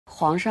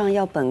皇上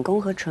要本宫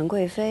和纯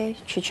贵妃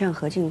去劝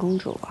和敬公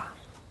主啊。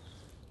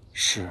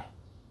是，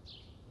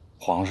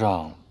皇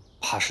上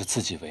怕是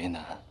自己为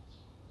难。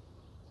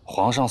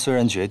皇上虽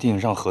然决定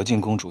让和敬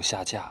公主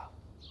下嫁，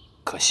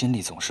可心里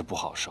总是不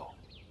好受。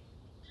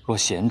若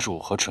贤主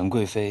和纯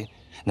贵妃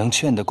能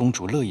劝得公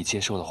主乐意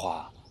接受的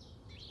话，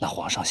那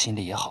皇上心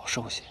里也好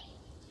受些。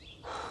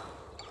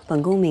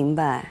本宫明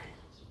白，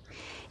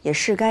也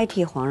是该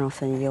替皇上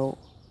分忧，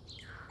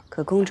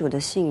可公主的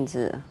性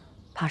子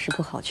怕是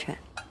不好劝。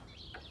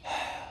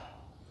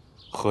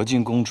和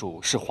敬公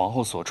主是皇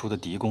后所出的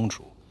嫡公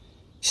主，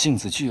性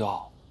子倨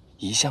傲，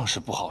一向是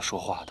不好说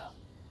话的。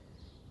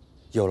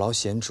有劳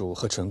贤主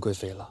和纯贵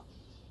妃了，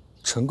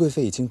纯贵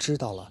妃已经知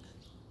道了，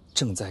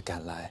正在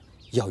赶来，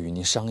要与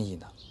您商议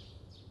呢。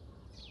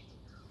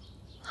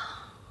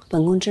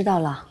本宫知道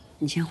了，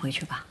你先回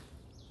去吧。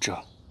这。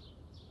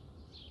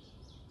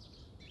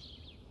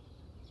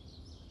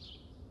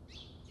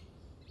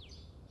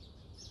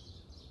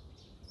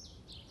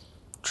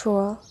主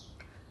儿，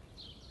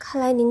看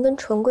来您跟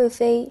纯贵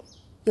妃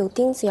有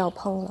钉子要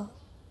碰了。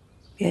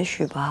也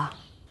许吧。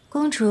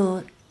公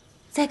主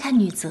在看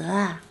女则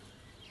啊，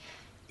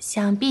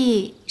想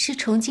必是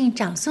崇敬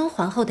长孙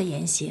皇后的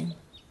言行。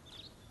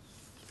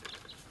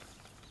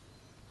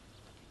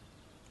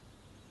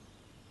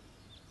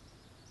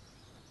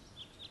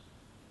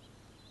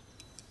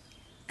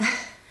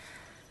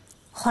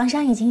皇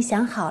上已经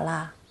想好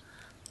了，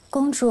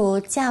公主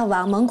嫁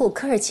往蒙古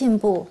科尔沁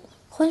部，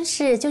婚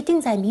事就定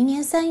在明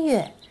年3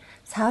月，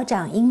草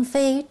长莺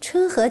飞，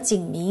春和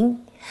景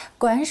明，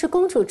果然是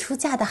公主出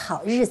嫁的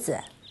好日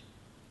子。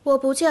我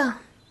不嫁，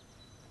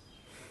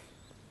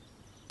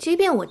即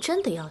便我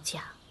真的要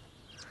嫁，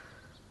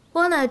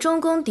我乃中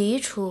宫嫡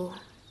出，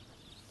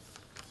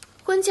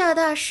婚嫁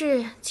大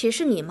事岂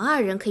是你们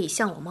2人可以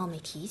向我冒昧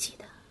提起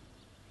的？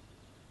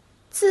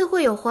自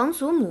会有皇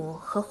祖母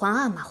和皇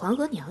阿玛、皇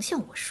额娘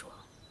向我说。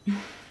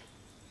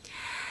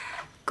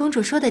公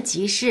主说的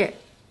极是，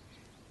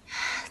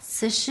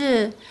此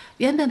事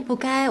原本不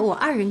该我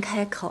2人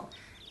开口，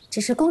只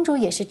是公主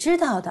也是知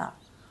道的。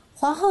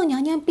皇后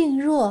娘娘病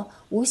弱，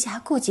无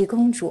暇顾及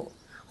公主；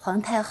皇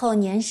太后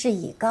年事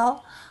已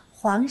高，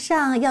皇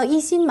上要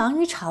一心忙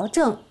于朝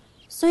政，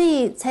所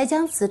以才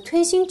将此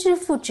推心置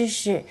腹之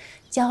事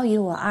交于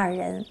我2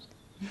人。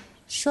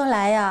说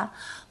来呀，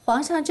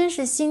皇上真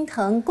是心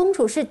疼公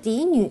主是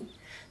嫡女，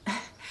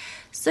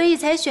所以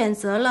才选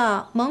择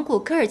了蒙古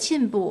科尔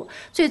沁部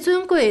最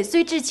尊贵、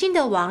最至亲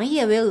的王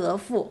爷为额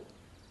驸。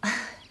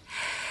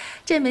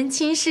这门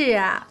亲事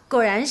啊，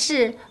果然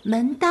是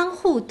门当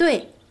户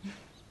对。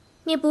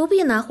你不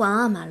必拿皇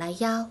阿玛来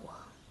压我。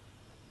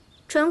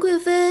纯贵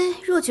妃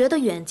若觉得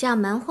远嫁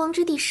蛮荒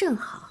之地甚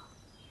好，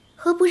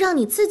何不让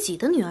你自己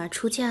的女儿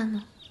出嫁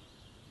呢？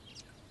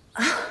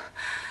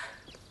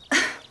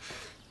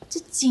这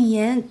谨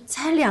言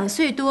才2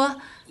岁多，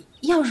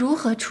要如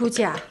何出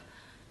嫁？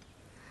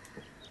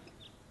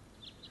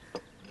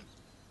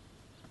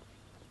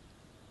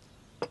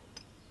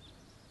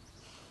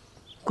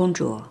公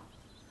主，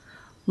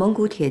蒙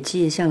古铁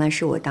骑向来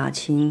是我大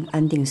清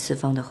安定四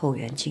方的后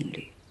援劲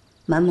旅，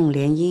满蒙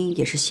联姻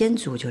也是先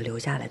祖就留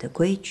下来的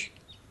规矩。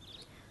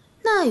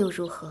那又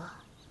如何？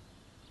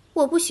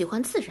我不喜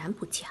欢，自然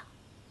不嫁。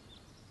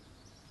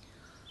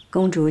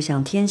公主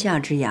想天下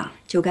之养，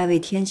就该为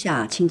天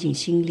下倾尽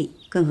心力。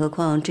更何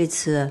况这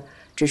次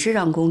只是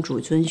让公主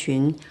遵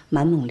循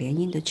满蒙联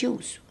姻的旧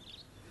俗。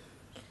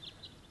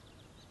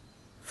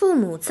父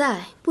母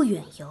在，不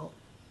远游；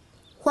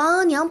皇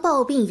额娘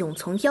抱病，永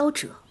从夭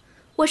折。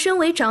我身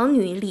为长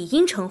女，理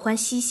应承欢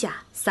膝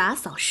下，洒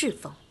扫侍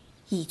奉，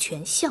以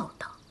全孝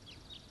道。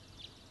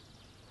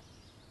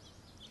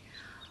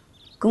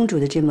公主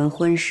的这门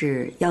婚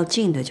事要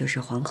尽的就是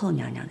皇后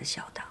娘娘的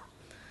孝道。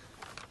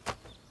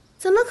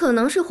怎么可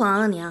能是皇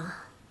额娘？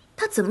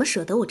她怎么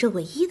舍得我这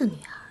唯一的女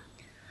儿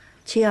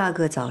？7、2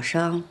个早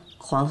伤，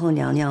皇后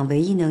娘娘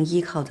唯一能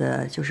依靠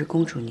的就是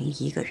公主您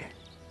一个人。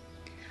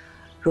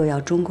若要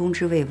中宫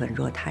之位稳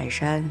若泰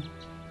山，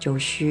就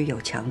需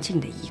有强劲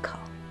的依靠。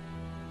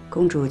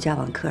公主嫁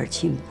往科尔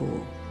沁部，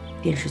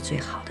便是最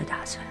好的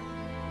打算。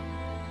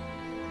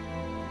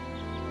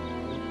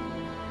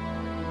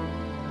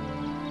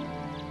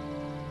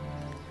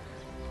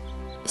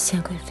贤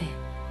贵妃，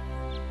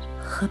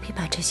何必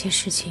把这些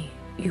事情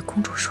与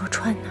公主说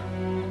穿呢？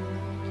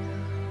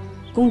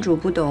公主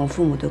不懂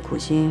父母的苦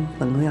心，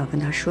本宫要跟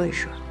她说一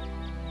说。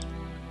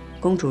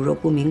公主若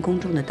不明宫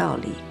中的道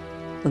理，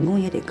本宫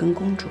也得跟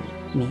公主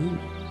明一明。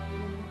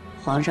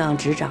皇上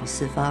执掌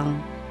四方，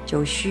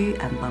就需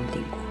安邦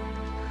定国；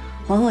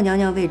皇后娘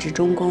娘位至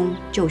中宫，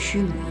就需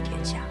母仪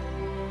天下。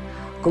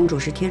公主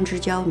是天之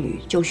娇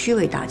女，就需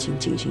为大清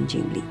尽心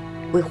尽力，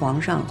为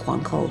皇上、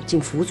皇后尽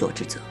辅佐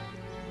之责。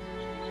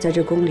在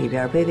这宫里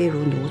边，卑微如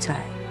奴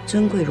才，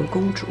尊贵如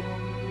公主，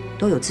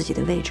都有自己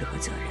的位置和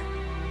责任，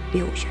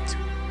别无选择。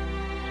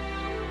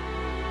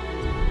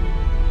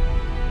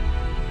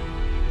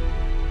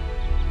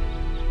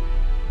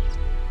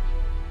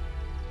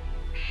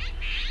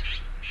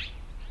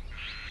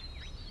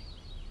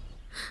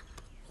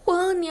皇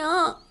额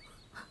娘，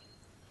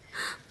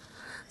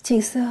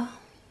景色，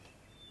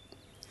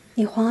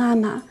你皇阿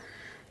玛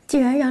既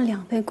然让2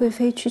位贵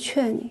妃去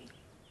劝你，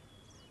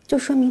就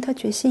说明她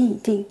决心已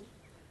定，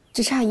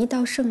只差一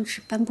道圣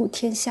旨颁布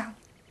天下。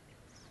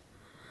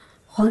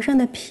皇上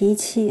的脾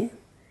气，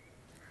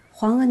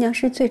皇额娘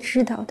是最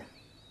知道的。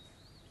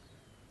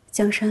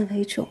江山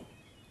为重，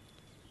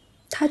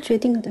他决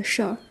定了的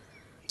事儿，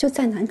就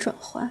再难转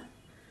换。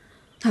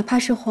哪怕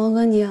是皇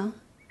额娘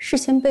事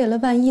先备了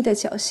万一的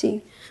侥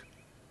幸，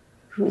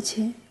如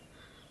今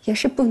也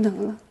是不能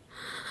了。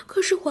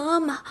可是皇阿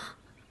玛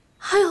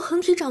还有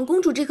恒体长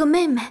公主这个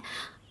妹妹，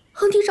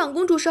恒体长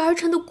公主是儿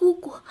臣的姑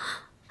姑，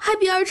还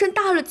比儿臣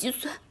大了几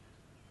岁。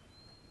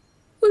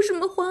为什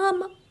么皇阿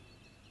玛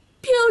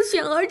偏要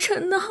选儿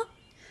臣呢？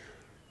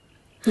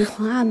你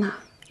皇阿玛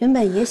原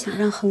本也想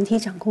让恒体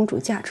长公主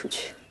嫁出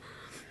去，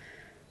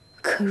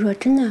可若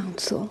真那样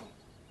做，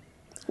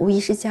无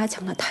疑是加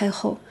强了太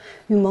后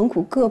与蒙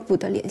古各部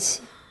的联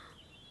系。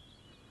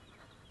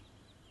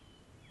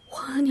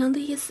皇额娘的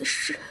意思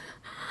是，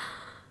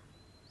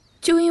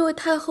就因为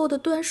太后的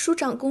端淑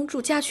长公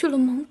主嫁去了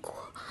蒙古，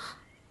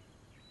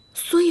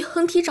所以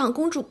恒体长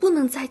公主不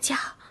能再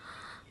嫁。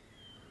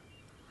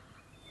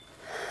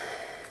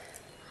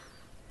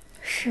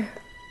是，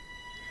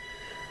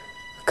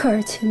科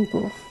尔亲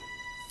伯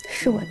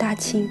是我大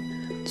清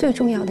最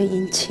重要的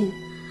姻亲，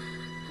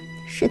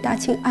是大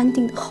清安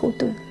定的后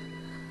盾。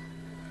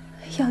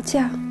要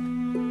嫁，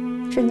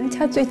只能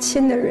嫁最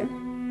亲的人。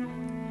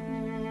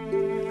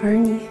而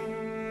你，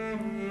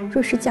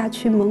若是嫁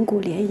去蒙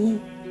古联姻，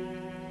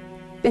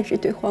便是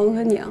对皇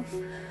额娘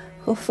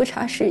和富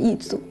察氏一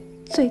族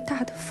最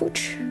大的扶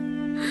持。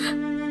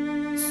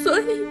所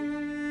以，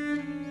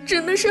只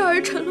能是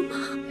儿臣了吗？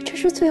这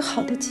是最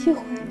好的机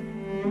会。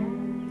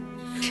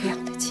这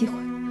样的机会，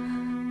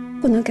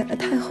不能给了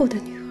太后的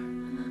女儿，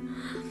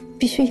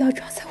必须要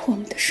抓在我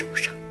们的手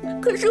上。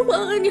可是皇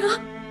额娘，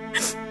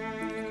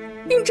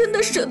您真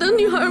的舍得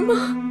女儿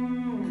吗？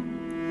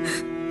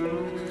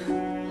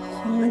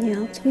皇额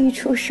娘从一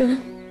出生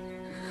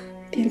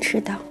便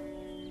知道，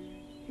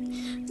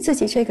自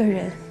己这个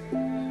人，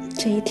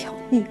这一条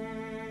命，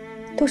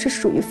都是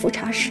属于富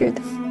察氏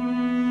的。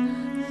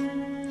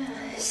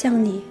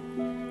像你，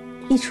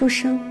一出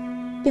生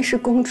便是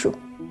公主，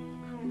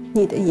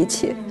你的一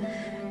切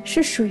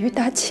是属于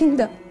大清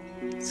的。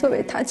作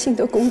为大清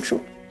的公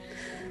主，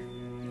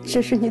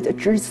这是你的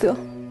职责，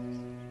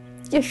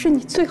也是你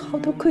最好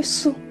的归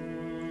宿。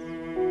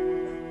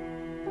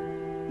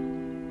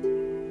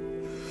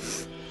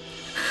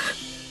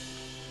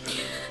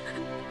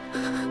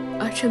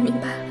儿臣明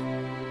白了。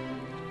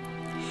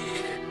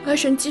儿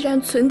臣既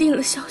然存定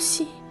了孝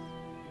心，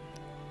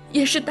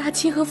也是大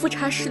清和富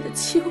察氏的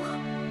期望，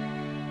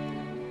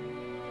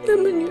那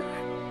么女儿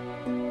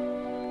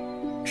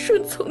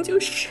顺从就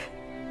是。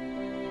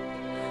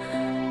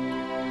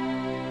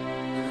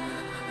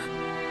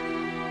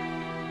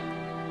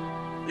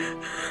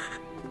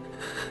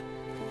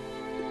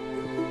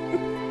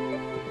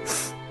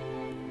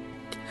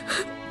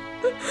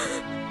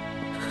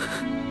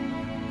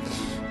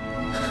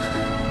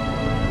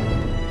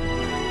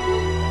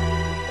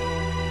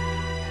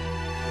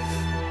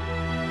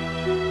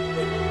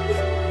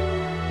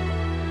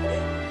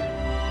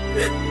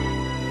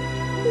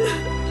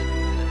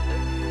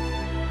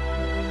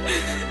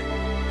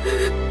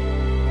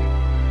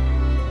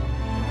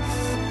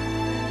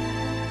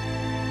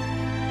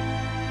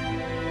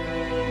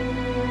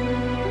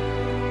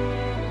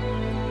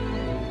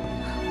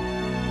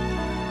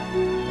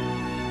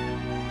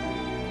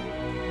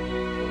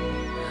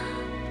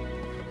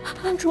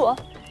公主，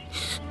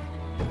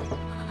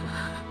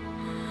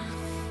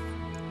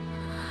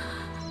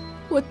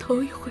我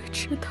头一回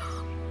知道，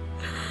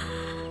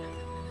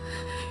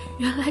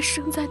原来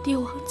生在帝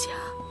王家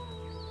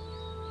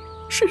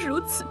是如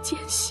此艰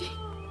辛。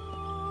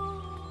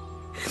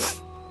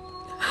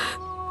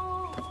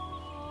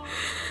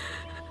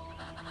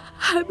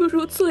还不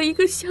如做一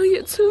个乡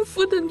野村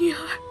夫的女儿，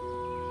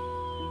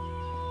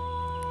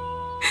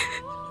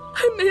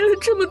还没了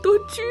这么多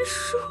拘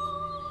束。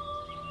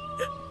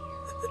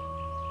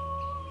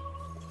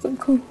本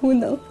宫无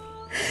能，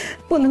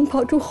不能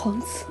保住皇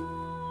子。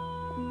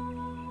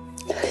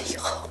以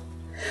后，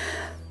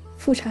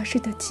富察氏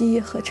的基业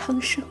和昌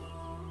盛，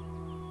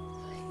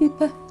一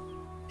般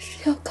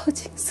是要靠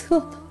景色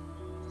了。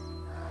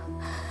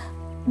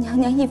娘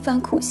娘一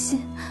番苦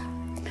心，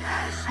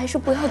还是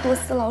不要多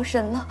思劳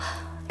神了，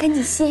赶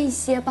紧歇一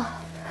歇吧。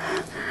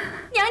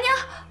娘娘，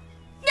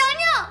娘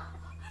娘，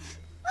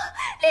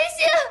莲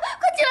心，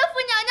快进来扶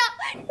娘娘！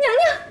娘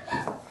娘，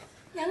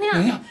娘娘，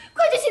娘娘，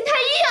快去请太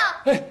医啊！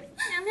哎，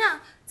娘娘，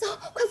走，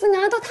快扶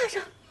娘娘到榻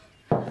上。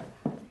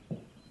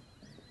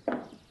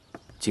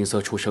景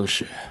色出生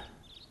时，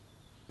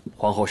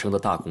皇后生的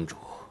大公主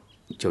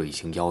就已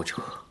经夭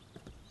折，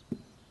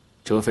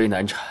珍妃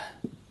难产，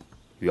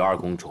与二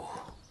公主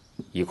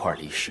一块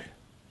离世，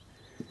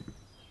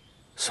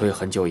所以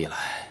很久以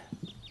来，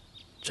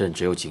朕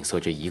只有景色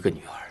这一个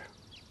女儿。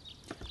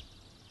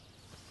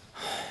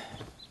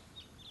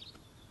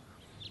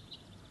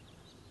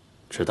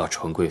直到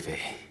纯贵妃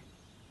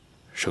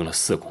生了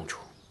4公主，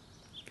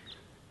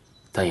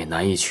但也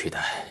难以取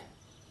代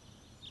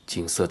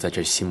景色在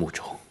朕心目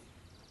中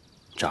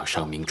掌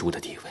上明珠的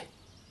地位。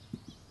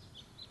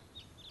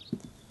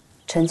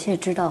臣妾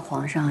知道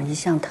皇上一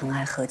向疼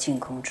爱和敬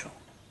公主，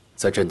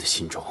在朕的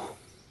心中，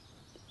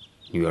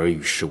女儿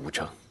与世无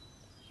争，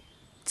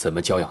怎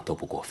么教养都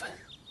不过分。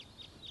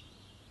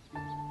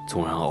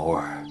纵然偶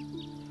尔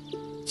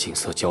景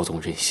色骄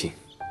纵任性，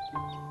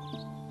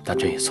但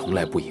朕也从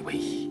来不以为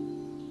意。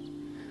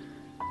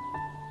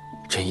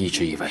朕一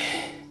直以为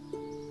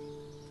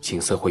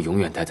景色会永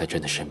远待在朕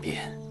的身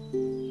边，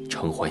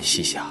承欢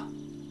膝下，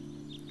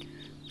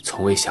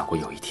从未想过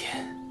有一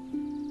天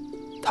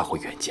她会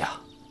远嫁。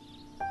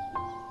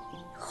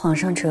皇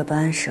上这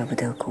般舍不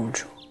得公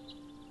主，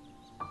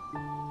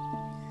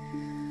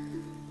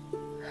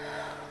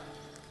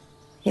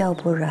要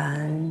不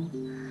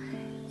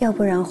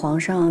然皇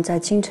上在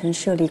京城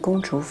设立公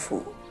主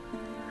府，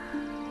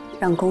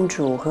让公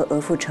主和额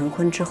驸成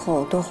婚之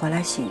后多回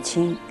来省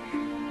亲，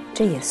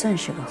这也算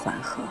是个缓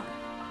和。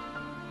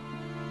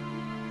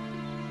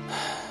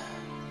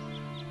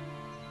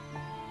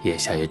眼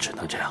下也只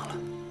能这样了。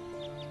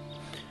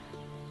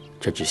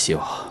朕只希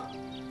望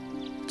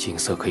景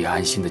色可以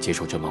安心地接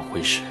受这门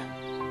婚事，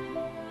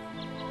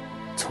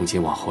从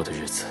今往后的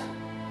日子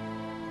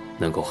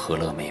能够和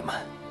乐美满。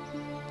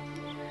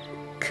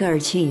科尔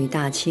沁与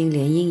大清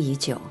联姻已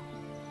久，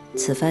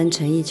此番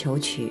诚意求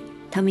娶，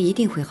他们一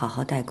定会好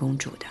好待公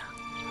主的。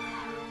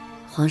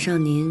皇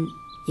上您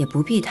也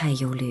不必太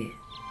忧虑。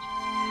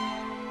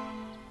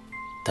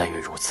但愿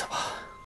如此吧。